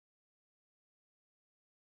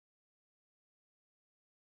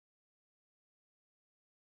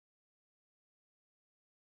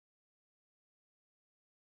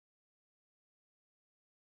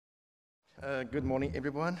Good morning,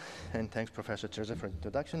 everyone, and thanks, Professor Terza, for the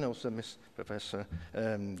introduction. Also, Ms. Professor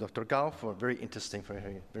Dr. Gao for a very interesting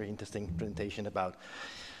presentation about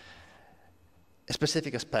a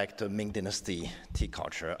specific aspect of Ming Dynasty tea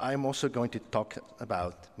culture. I'm also going to talk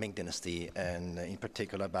about Ming Dynasty, and in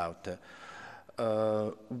particular about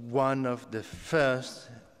one of the first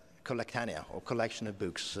collectanea, or collection of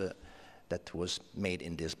books that was made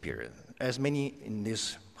in this period. As many in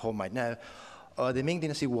this hall might know, the Ming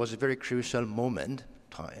Dynasty was a very crucial moment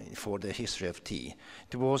for the history of tea.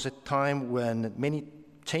 It was a time when many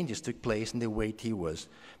changes took place in the way tea was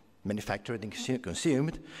manufactured and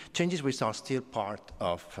consumed, changes which are still part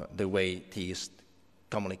of the way tea is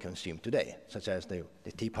commonly consumed today, such as the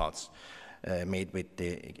teapots made with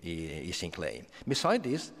the Yixing clay. Besides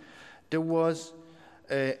this, there was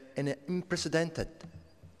an unprecedented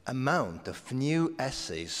amount of new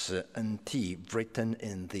essays on tea written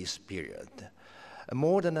in this period.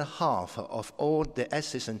 More than a half of all the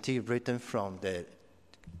essays on tea written from the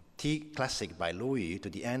tea classic by Lu Yu to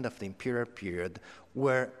the end of the imperial period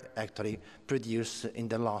were actually produced in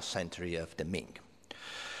the last century of the Ming.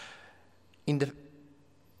 In the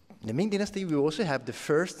Ming Dynasty, we also have the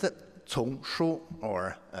first Shu,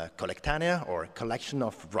 or collectanea, or collection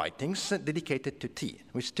of writings dedicated to tea,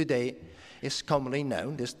 which today is commonly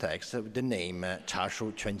known, this text, with the name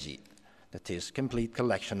Chashu Quanji, that is, complete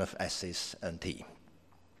collection of essays on tea.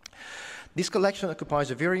 This collection occupies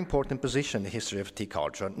a very important position in the history of tea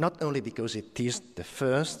culture, not only because it is the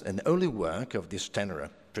first and only work of this genre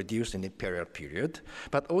produced in the imperial period,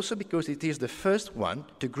 but also because it is the first one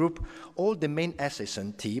to group all the main essays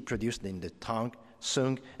on tea produced in the Tang,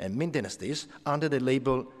 Sung, and Ming dynasties under the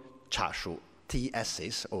label Chashu, tea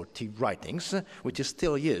essays or tea writings, which is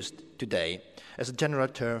still used today as a general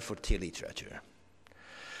term for tea literature.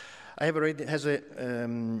 I have already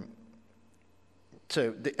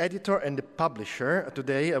so the editor and the publisher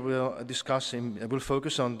today I will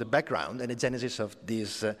focus on the background and the genesis of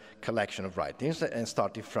this collection of writings, and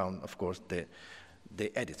starting from, of course, the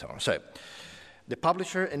editor. So the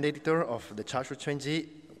publisher and editor of the Chashu Quanji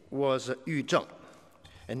was Yu Zheng,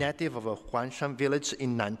 a native of a Huanshan village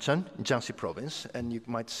in Nanshan, Jiangxi province, and you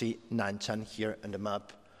might see Nanshan here on the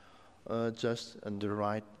map, just on the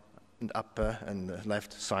right, and upper and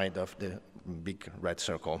left side of the big red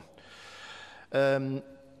circle.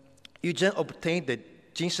 Yu Zheng obtained the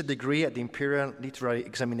Jinshi degree at the Imperial Literary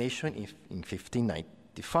Examination in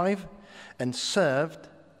 1595 and served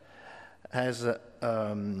as a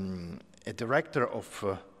director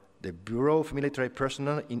of the Bureau of Military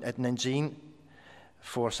Personnel at Nanjing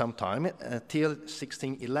for some time, until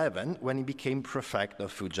 1611, when he became prefect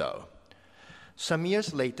of Fuzhou. Some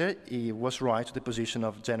years later, he was raised to the position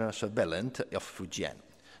of general surveillant of Fujian,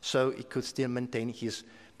 so he could still maintain his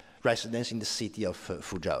residence in the city of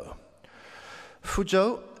Fuzhou.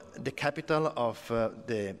 Fuzhou, the capital of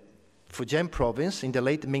the Fujian province in the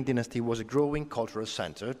late Ming Dynasty, was a growing cultural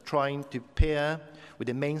center, trying to pair with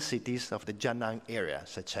the main cities of the Jiangnan area,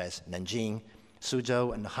 such as Nanjing,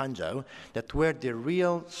 Suzhou, and Hangzhou, that were the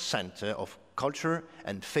real center of culture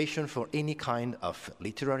and fashion for any kind of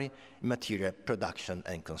literary material production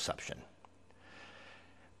and consumption.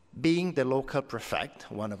 Being the local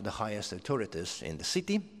prefect, one of the highest authorities in the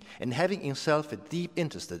city, and having himself a deep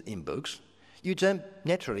interest in books, Yu Zheng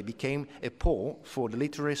naturally became a pole for the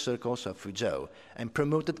literary circles of Fuzhou and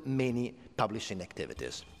promoted many publishing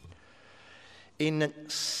activities. In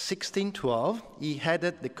 1612, he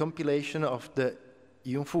headed the compilation of the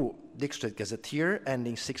Yunfu District Gazetteer, and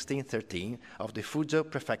in 1613 of the Fuzhou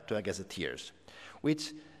Prefectural Gazetteers,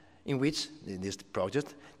 in this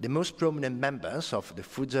project, the most prominent members of the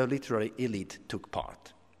Fuzhou literary elite took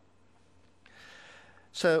part.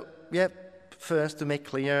 So we have first to make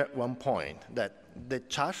clear one point, that the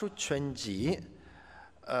Chashu Quanji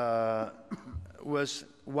was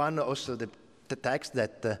one also the text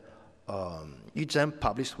that Yu Zheng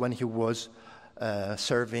published when he was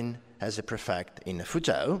serving as a prefect in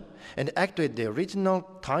Fuzhou, and actually the original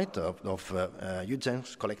title of Yu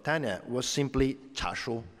Zheng's collectanea was simply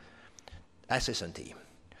Chashu Essays on Tea.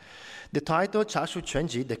 The title Chashu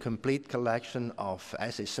Quanji, the complete collection of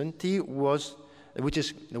essays on tea, which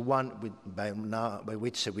is the one by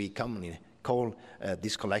which we commonly call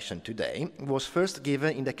this collection today, was first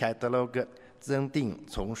given in the catalogue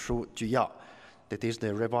Zengding Congshu Juyao, that is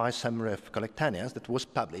the revised summary of collectaneas that was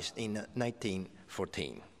published in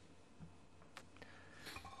 1914.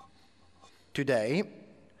 Today,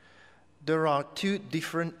 there are two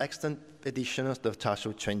different extant editions of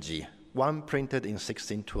Chashu Quanji, one printed in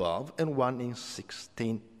 1612 and one in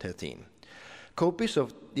 1613. Copies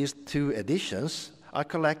of these two editions are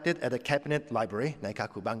collected at the Cabinet Library,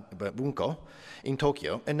 Naikaku Bunko, in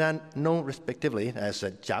Tokyo, and are known respectively as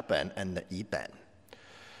Japan and Iban.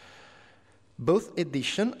 Both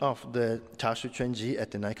editions of the Chashu Quanji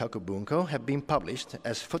at the Naikaku Bunko have been published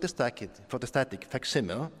as photostatic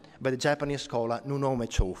facsimile by the Japanese scholar Nunome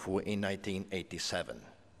Chofu in 1987.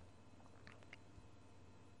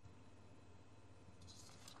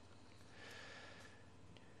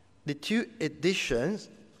 The two editions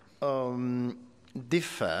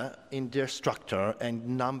differ in their structure and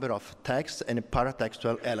number of texts and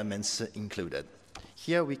paratextual elements included.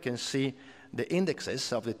 Here we can see the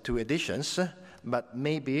indexes of the two editions, but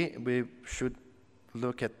maybe we should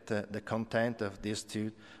look at the content of these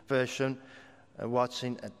two versions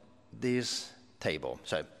watching at this table.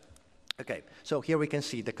 So here we can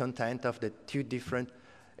see the content of the two different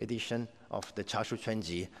editions of the Chashu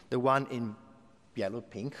Quanji. The one in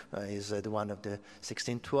yellow-pink is the one of the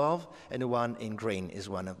 1612, and the one in green is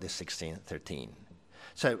one of the 1613.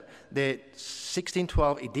 So the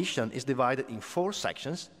 1612 edition is divided in 4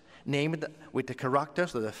 sections, named with the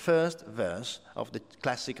characters of the first verse of the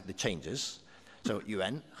classic of the changes. So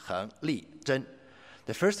Yuan, Heng, Li, Zhen.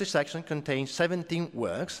 The first section contains 17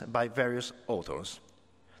 works by various authors.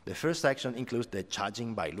 The first section includes the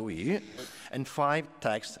Chajing by Lu Yu and 5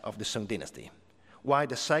 texts of the Song dynasty, while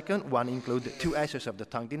the second one includes 2 essays of the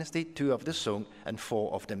Tang dynasty, 2 of the Song, and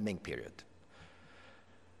 4 of the Ming period.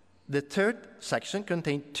 The third section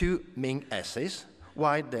contains 2 Ming essays,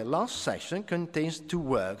 while the last section contains 2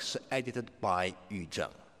 works edited by Yu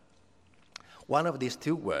Zheng. One of these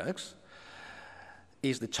 2 works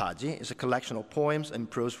is the Chaji, is a collection of poems and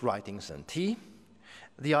prose writings and tea.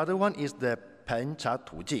 The other one is the Pen Cha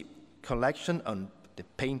Tuji, collection on the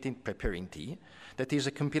painting preparing tea, that is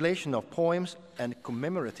a compilation of poems and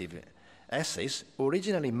commemorative essays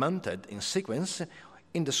originally mounted in sequence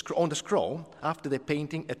on the scroll after the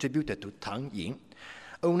painting attributed to Tang Ying,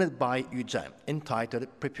 owned by Yu Zheng, entitled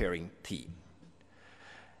Preparing Tea.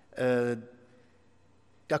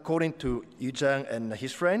 According to Yu Zheng and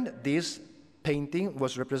his friend, this painting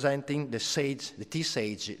was representing the tea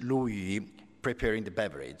sage Lu Yu preparing the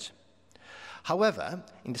beverage. However,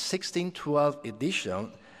 in the 1612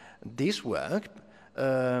 edition, this work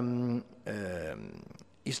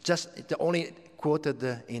is just only quoted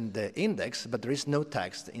in the index, but there is no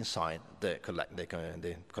text inside the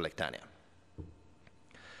collectanea.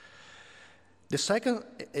 The second,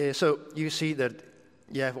 so you see that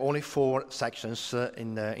you have only 4 sections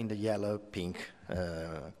in the yellow-pink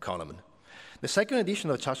column. The second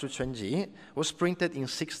edition of Chashu Quanji was printed in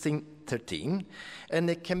 1613, and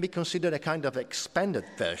it can be considered a kind of expanded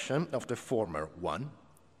version of the former one.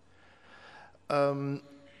 Sorry,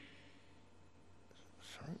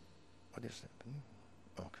 what is that?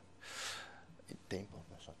 Okay.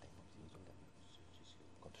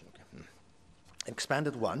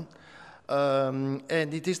 Expanded one,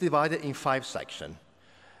 and it is divided in 5 sections,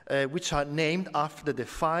 which are named after the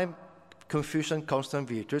 5 Confucian consonant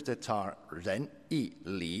virtues that are Ren, Yi,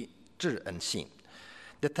 Li, Zhi, and Xing.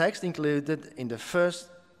 The text included in the first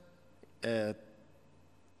 3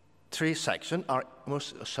 sections are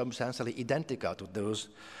almost substantially identical to those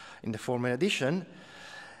in the former edition,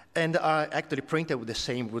 and are actually printed with the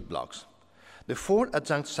same wood blocks. The 4th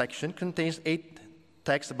adjunct section contains 8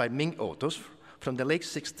 texts by Ming authors from the late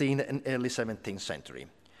 16th and early 17th century.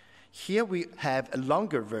 Here we have a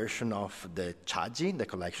longer version of the Chaji, the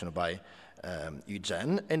collection by Yu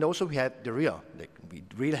Zheng, and also we have we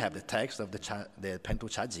really have the text of the Pento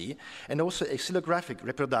Chaji, and also a xylographic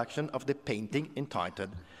reproduction of the painting entitled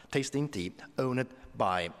Tasting Tea, owned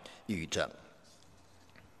by Yu Zheng.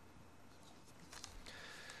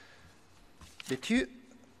 The 2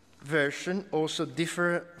 versions also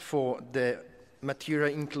differ for the material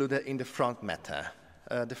included in the front matter.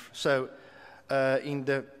 In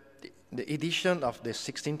the edition of the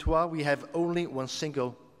 1612, we have only one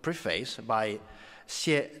single preface by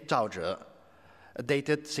Xie Zhaozhe,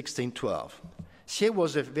 dated 1612. Xie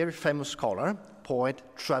was a very famous scholar, poet,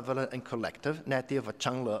 traveler, and collector, native of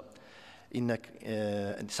Changle in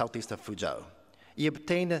southeast of Fuzhou. He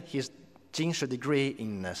obtained his Jingshi degree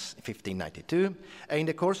in 1592, and in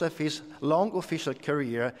the course of his long official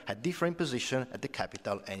career had different positions at the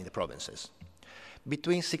capital and in the provinces.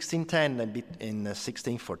 Between 1610 and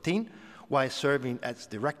 1614, while serving as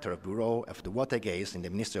director of Bureau of the Water Gates in the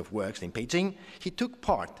Ministry of Works in Beijing, he took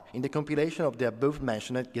part in the compilation of the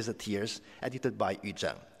above-mentioned gazetteers edited by Yu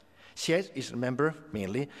Zheng. Xie is remembered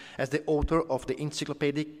mainly as the author of the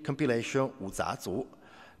encyclopedic compilation Wu Zazu,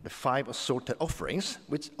 the 5 assorted offerings,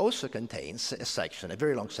 which also contains a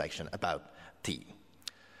very long section about tea.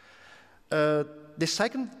 The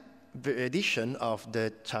second the edition of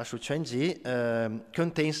the Chashu Quanji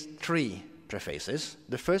contains 3 prefaces.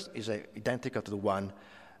 The first is identical to the one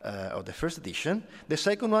of the first edition. The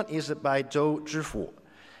second one is by Zhou Zhifu,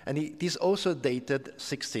 and it is also dated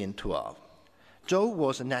 1612. Zhou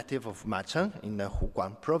was a native of Machang in the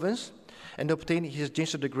Huguan province and obtained his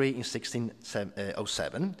Jinshi degree in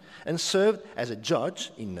 1607 and served as a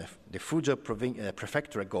judge in the Fuzhou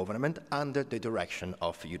prefectural government under the direction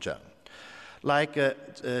of Yu Zheng. Like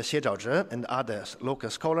Xie Zhaozhe and other local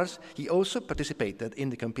scholars, he also participated in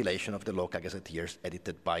the compilation of the local gazetteers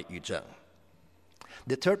edited by Yu Zheng.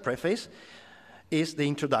 The third preface is the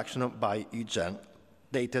introduction by Yu Zheng,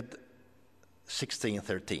 dated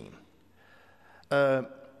 1613.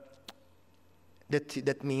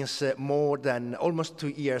 That means more than almost 2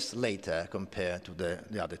 years later compared to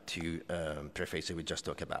the other 2 prefaces we just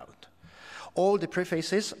talked about. All the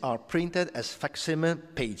prefaces are printed as facsimile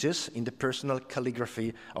pages in the personal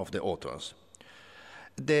calligraphy of the authors.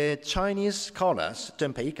 The Chinese scholars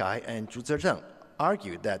Zheng Peikai and Zhu Zizheng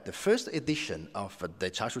argued that the first edition of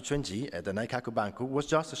the Chashu Quanji at the Naikaku Banku was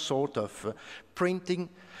just a sort of printing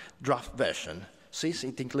draft version, since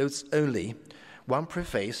it includes only one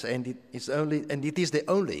preface, and it is the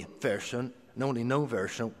only version, the only known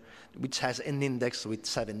version, which has an index with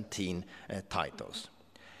 17 titles.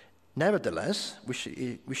 Nevertheless,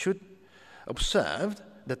 we should observe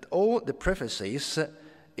that all the prefaces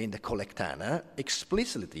in the collectanea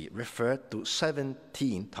explicitly refer to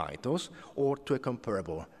 17 titles or to a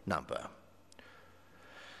comparable number.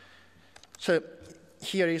 So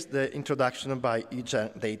here is the introduction by Yu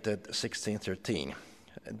Zheng dated 1613,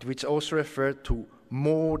 which also referred to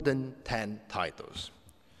more than 10 titles.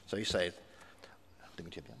 So he says,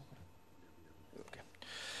 okay.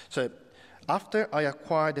 So after I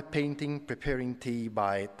acquired the painting Preparing Tea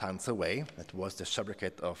by Tang, that was the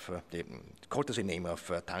sobriquet of the courtesy name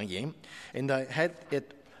of Tang Yin, and I had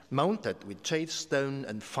it mounted with jade stone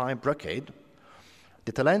and fine brocade,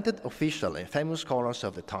 the talented official and famous scholars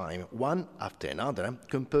of the time, one after another,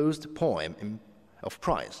 composed a poem of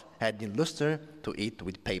price, adding luster to it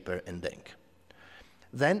with paper and ink.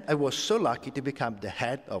 Then I was so lucky to become the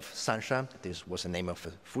head of Sansha, this was the name of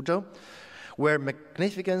Fuzhou, where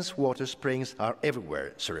magnificent water springs are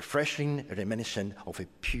everywhere, so refreshing, reminiscent of a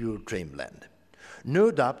pure dreamland.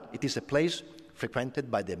 No doubt it is a place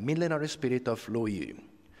frequented by the millenary spirit of Lo Yu.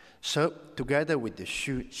 So, together with the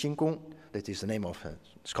Xu Xinggong, that is the name of a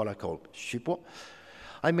scholar called Xu Po,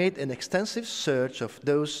 I made an extensive search of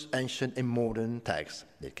those ancient and modern texts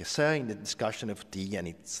that concern the discussion of tea and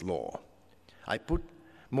its law. I put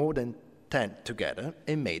more than 10 together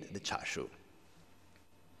and made the Chashu.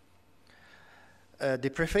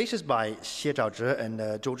 The prefaces by Xie Zhaozhe and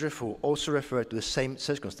Zhou Zhifu also refer to the same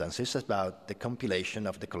circumstances about the compilation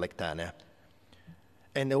of the collectanea,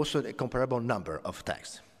 and also a comparable number of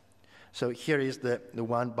texts. So here is the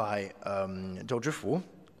one by Zhou Zhifu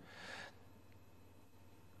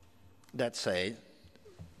that says,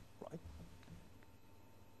 right?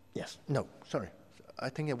 Yes, no, sorry. I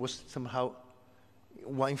think it was somehow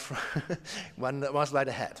one slide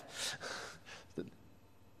ahead.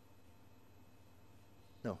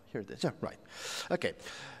 No, here it is. Yeah, right. Okay.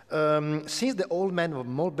 Since the old man of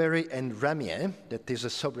Mulberry and Ramier, that is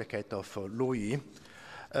a sobriquet of Lo Yu,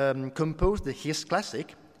 composed his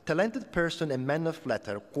classic, talented person and man of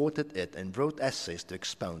letter quoted it and wrote essays to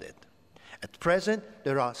expound it. At present,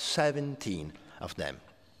 there are 17 of them.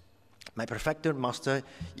 My perfecter master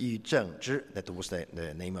Yu Zheng, that was the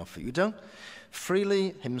name of Yu Zheng,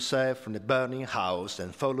 freely himself from the burning house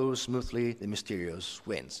and follows smoothly the mysterious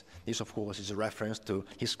winds. This, of course, is a reference to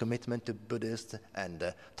his commitment to Buddhist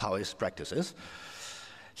and Taoist practices.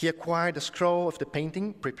 He acquired a scroll of the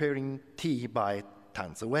painting Preparing Tea by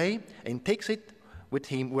Tang and takes it with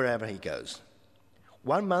him wherever he goes.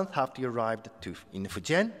 1 month after he arrived in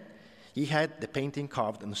Fujian, he had the painting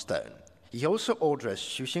carved on stone. He also ordered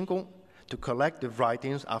Xu Xinggong to collect the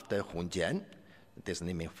writings after Hongjian, that is the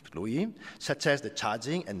name of Lu Yu, such as the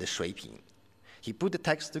Chajing and the Shuiping. He put the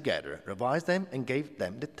texts together, revised them, and gave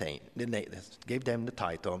them the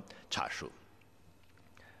title Chashu.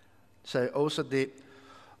 So also the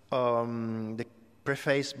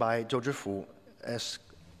preface by Zhou Zhifu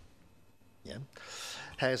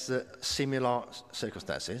has similar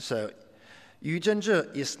circumstances. So Yu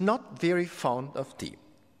Zheng is not very fond of tea,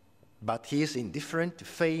 but he is indifferent to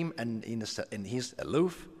fame and he is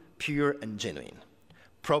aloof, pure and genuine,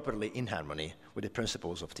 properly in harmony with the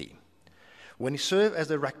principles of tea. When he served as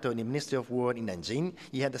director in the Ministry of War in Nanjing,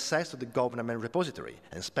 he had access to the government repository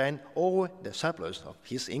and spent all the surplus of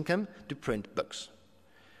his income to print books.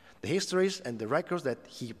 The histories and the records that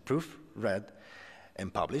he proofread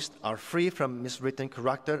and published are free from miswritten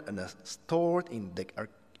character and are stored in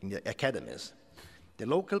the academies. The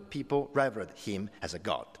local people revered him as a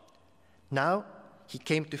god. Now he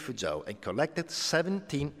came to Fuzhou and collected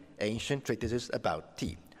 17 ancient treatises about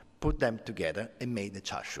tea, put them together, and made the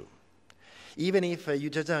Chashu. Even if Yu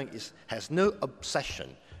Zheng has no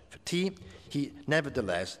obsession for tea, he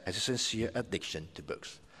nevertheless has a sincere addiction to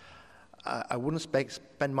books. I wouldn't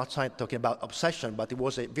spend much time talking about obsession, but it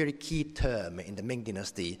was a very key term in the Ming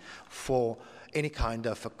Dynasty for any kind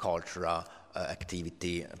of a cultural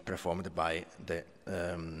activity performed by the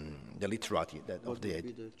literati of the age.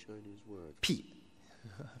 What would be the Chinese word? Pi.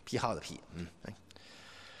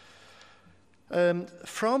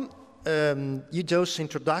 From Yu Zhou's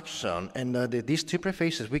introduction and these two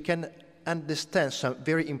prefaces, we can understand some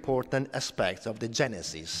very important aspects of the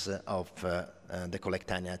genesis of the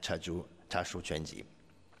collectanea Chashu Quanji.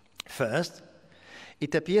 First,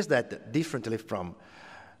 it appears that differently from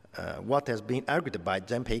what has been argued by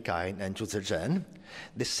Zheng Peikai and Zhu Zizhen,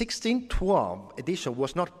 the 1612 edition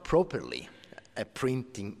was not properly a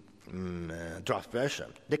printing draft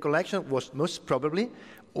version. The collection was most probably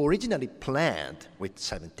originally planned with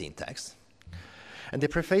 17 texts. And the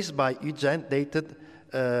preface by Yu Zheng, dated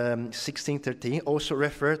 1613, also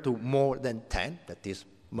refer to more than 10, that is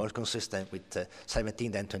more consistent with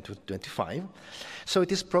 17 than 25. So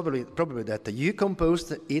it is probably that Yu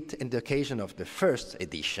composed it in the occasion of the first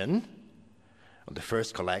edition, of the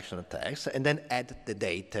first collection of texts, and then added the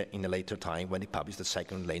date in a later time when he published the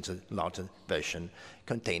second larger version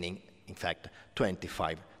containing, in fact,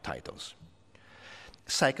 25 titles.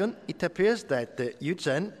 Second, it appears that Yu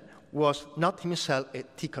Zheng was not himself a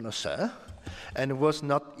tea connoisseur and was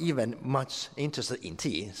not even much interested in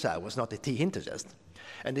tea, so was not a tea enthusiast.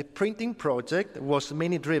 And the printing project was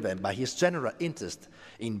mainly driven by his general interest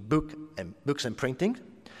in books and printing,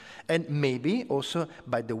 and maybe also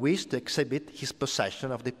by the wish to exhibit his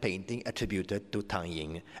possession of the painting attributed to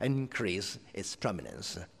Tang and increase its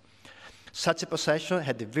prominence. Such a possession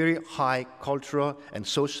had a very high cultural and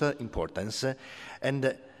social importance,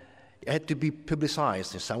 and had to be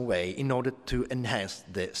publicized in some way in order to enhance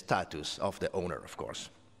the status of the owner, of course.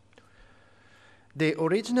 The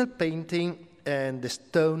original painting and the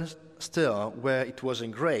stone still where it was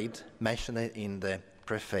engraved, mentioned in the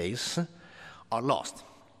preface, are lost.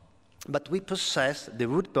 But we possess the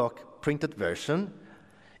woodblock printed version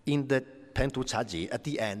in the Pentu Chaji at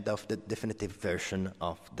the end of the definitive version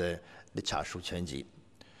of the Chashu Quanji.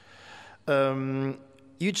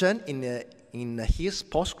 Yu Zheng, in his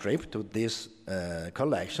postscript to this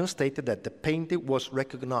collection, stated that the painting was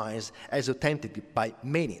recognized as authentic by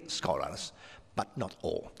many scholars, but not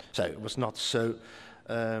all. So it was not so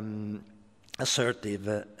assertive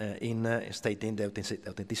in stating the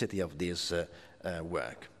authenticity of this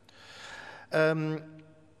work.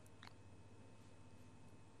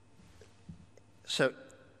 So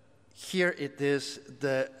here it is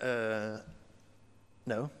the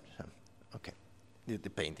the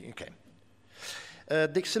painting. Okay.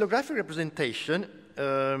 The xylographic representation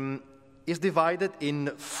is divided in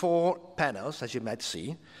 4 panels, as you might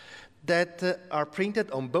see, that are printed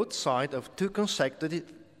on both sides of 2 consecutive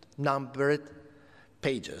numbered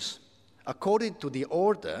pages. According to the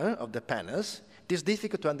order of the panels, it is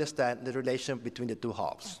difficult to understand the relation between the 2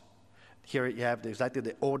 halves. Here you have exactly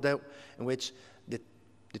the order in which the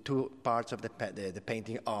 2 parts of the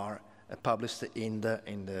painting are published in the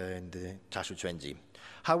Chashu Quanji.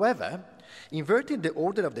 However, inverting the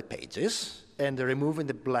order of the pages and removing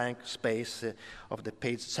the blank space of the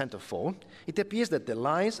page centerfold, it appears that the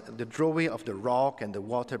lines, the drawing of the rock and the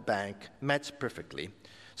water bank match perfectly.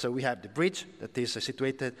 So we have the bridge that is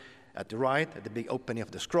situated at the right, at the big opening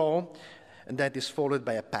of the scroll, and that is followed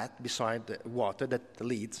by a path beside the water that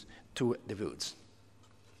leads to the woods.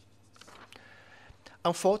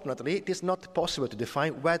 Unfortunately, it is not possible to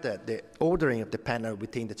define whether the ordering of the panel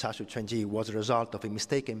within the Chashu Quanji was a result of a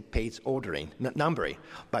mistaken page numbering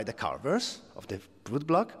by the carvers of the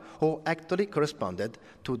woodblock, or actually corresponded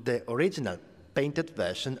to the original painted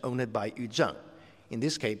version owned by Yu Zheng. In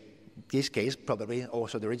this case, probably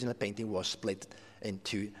also the original painting was split in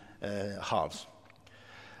 2 halves.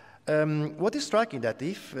 What is striking that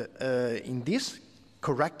if in this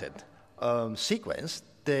corrected sequence,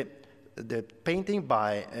 the painting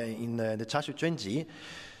in the Chashu Quanji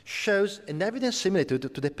shows an evident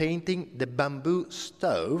similitude to the painting The Bamboo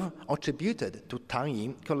Stove, attributed to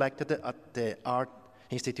Tang, collected at the Art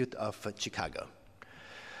Institute of Chicago.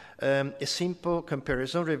 A simple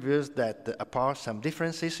comparison reveals that apart some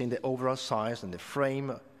differences in the overall size and the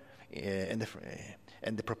frame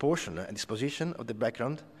and the proportion and disposition of the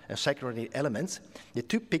background and secondary elements, the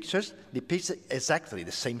two pictures depict exactly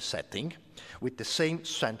the same setting with the same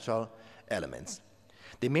central elements.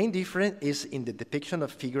 The main difference is in the depiction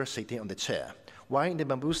of figure sitting on the chair. While in the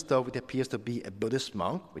bamboo stove it appears to be a Buddhist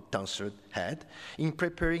monk with tonsured head, in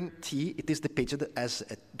preparing tea it is depicted as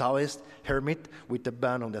a Taoist hermit with a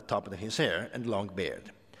bun on the top of his hair and long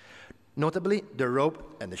beard. Notably, the robe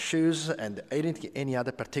and the shoes and any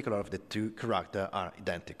other particular of the two characters are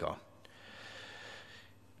identical.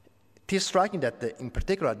 It is striking that, in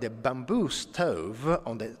particular, the bamboo stove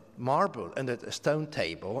on the marble and the stone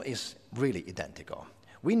table is really identical.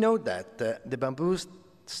 We know that the bamboo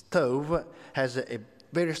stove has a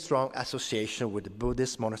very strong association with the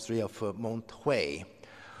Buddhist monastery of Mount Hui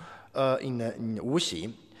in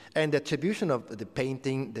Wuxi, and the attribution of the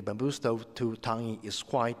painting, the bamboo stove, to Tang is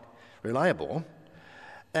quite reliable.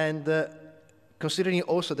 And considering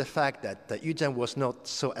also the fact that Yu Zheng was not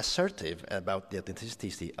so assertive about the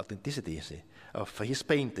authenticity of his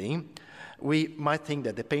painting, we might think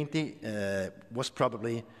that the painting was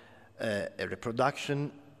probably a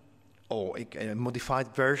reproduction or a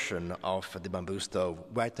modified version of the bamboo stove,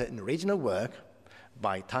 whether an original work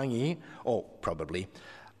by Tang or probably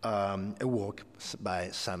a work by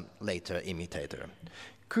some later imitator.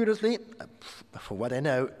 Curiously, for what I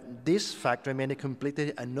know, this fact remained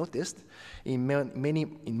completely unnoticed in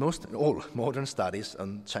all modern studies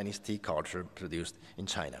on Chinese tea culture produced in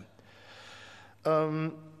China.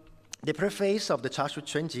 The preface of the Chashu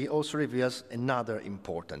Quanji also reveals another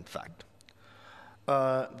important fact,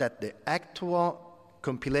 that the actual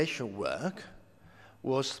compilation work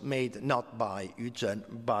was made not by Yu Zheng,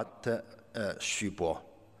 but Xu Po.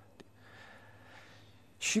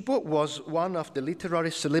 Xu Po was one of the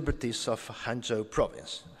literary celebrities of Hanzhou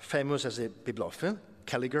province, famous as a bibliophile,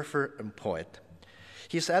 calligrapher, and poet.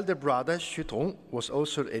 His elder brother, Xu Tong, was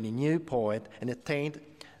also a new poet and attained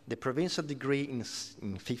the provincial degree in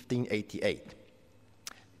 1588.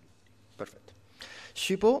 Perfect.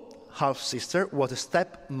 Xu Po, half-sister, was a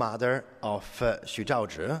stepmother of Xu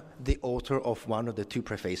Zhaozhi, the author of one of the two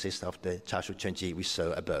prefaces of the Chashu Quanji we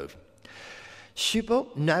saw above. Xu Po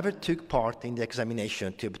never took part in the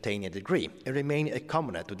examination to obtain a degree and remained a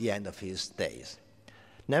commoner to the end of his days.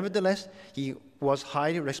 Nevertheless, he was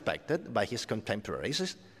highly respected by his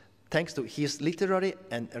contemporaries thanks to his literary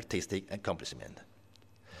and artistic accomplishment.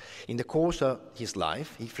 In the course of his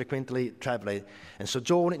life, he frequently traveled and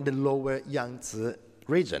sojourned in the lower Yangtze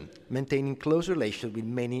region, maintaining close relations with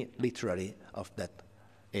many literary of that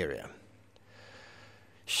area.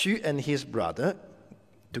 Xu and his brother,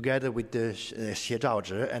 together with the Xie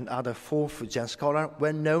Zhaozhi and other four Fujian scholars,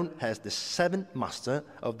 were known as the seven masters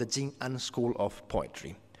of the Jing'an school of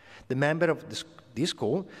poetry. The member of this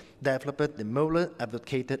school developed the model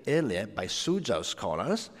advocated earlier by Suzhou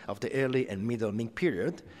scholars of the early and middle Ming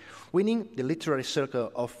period, winning the literary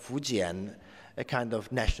circle of Fujian a kind of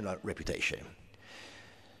national reputation.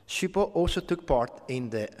 Xu Po also took part in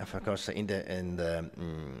the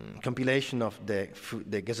compilation of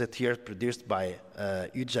the gazetteer produced by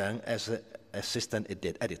Yu Zheng as an assistant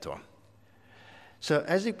editor. So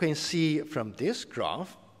as you can see from this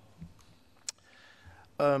graph,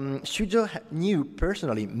 Xu knew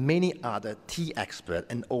personally many other tea experts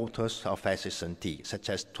and authors of essays on tea, such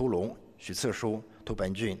as Tu Long, Xu Ceshu, Tu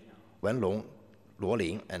Banjun, Wen Long, Luo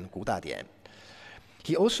Ling, and Gu Dadian.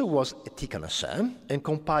 He also was a tea connoisseur and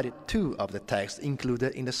compiled two of the texts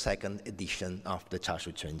included in the second edition of the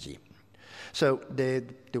Chashu Quanji. So the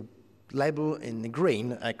label in the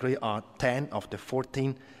green actually are 10 of the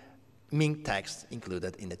 14 Ming texts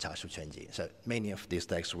included in the Chashu Quanji. So many of these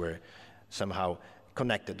texts were somehow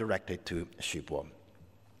connected directly to Xu Po.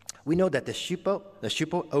 We know that the Xu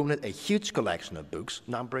Po owned a huge collection of books,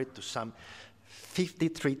 numbered to some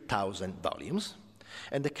 53,000 volumes,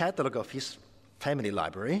 and the catalog of his family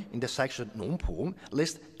library in the section Nongpu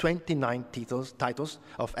lists 29 titles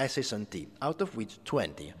of essays on tea, out of which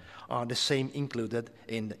 20 are the same included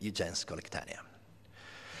in Yu Zheng's collectanea.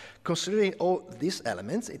 Considering all these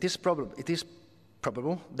elements, it is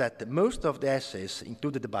probable that most of the essays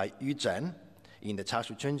included by Yu Zheng in the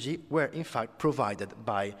Chashu Quanji were in fact provided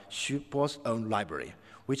by Xu Po's own library,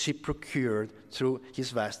 which he procured through his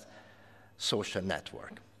vast social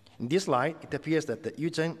network. In this light, it appears that Yu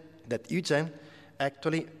Zheng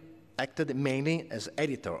actually acted mainly as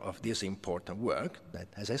editor of this important work, that,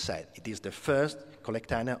 as I said, it is the first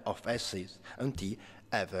collectanea of essays on tea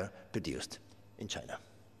ever produced in China.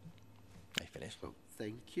 I finished. Well,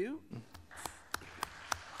 thank you.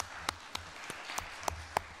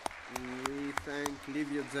 We thank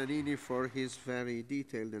Livio Zanini for his very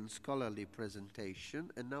detailed and scholarly presentation.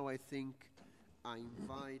 And now I think I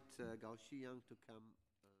invite Gao Xiyang to come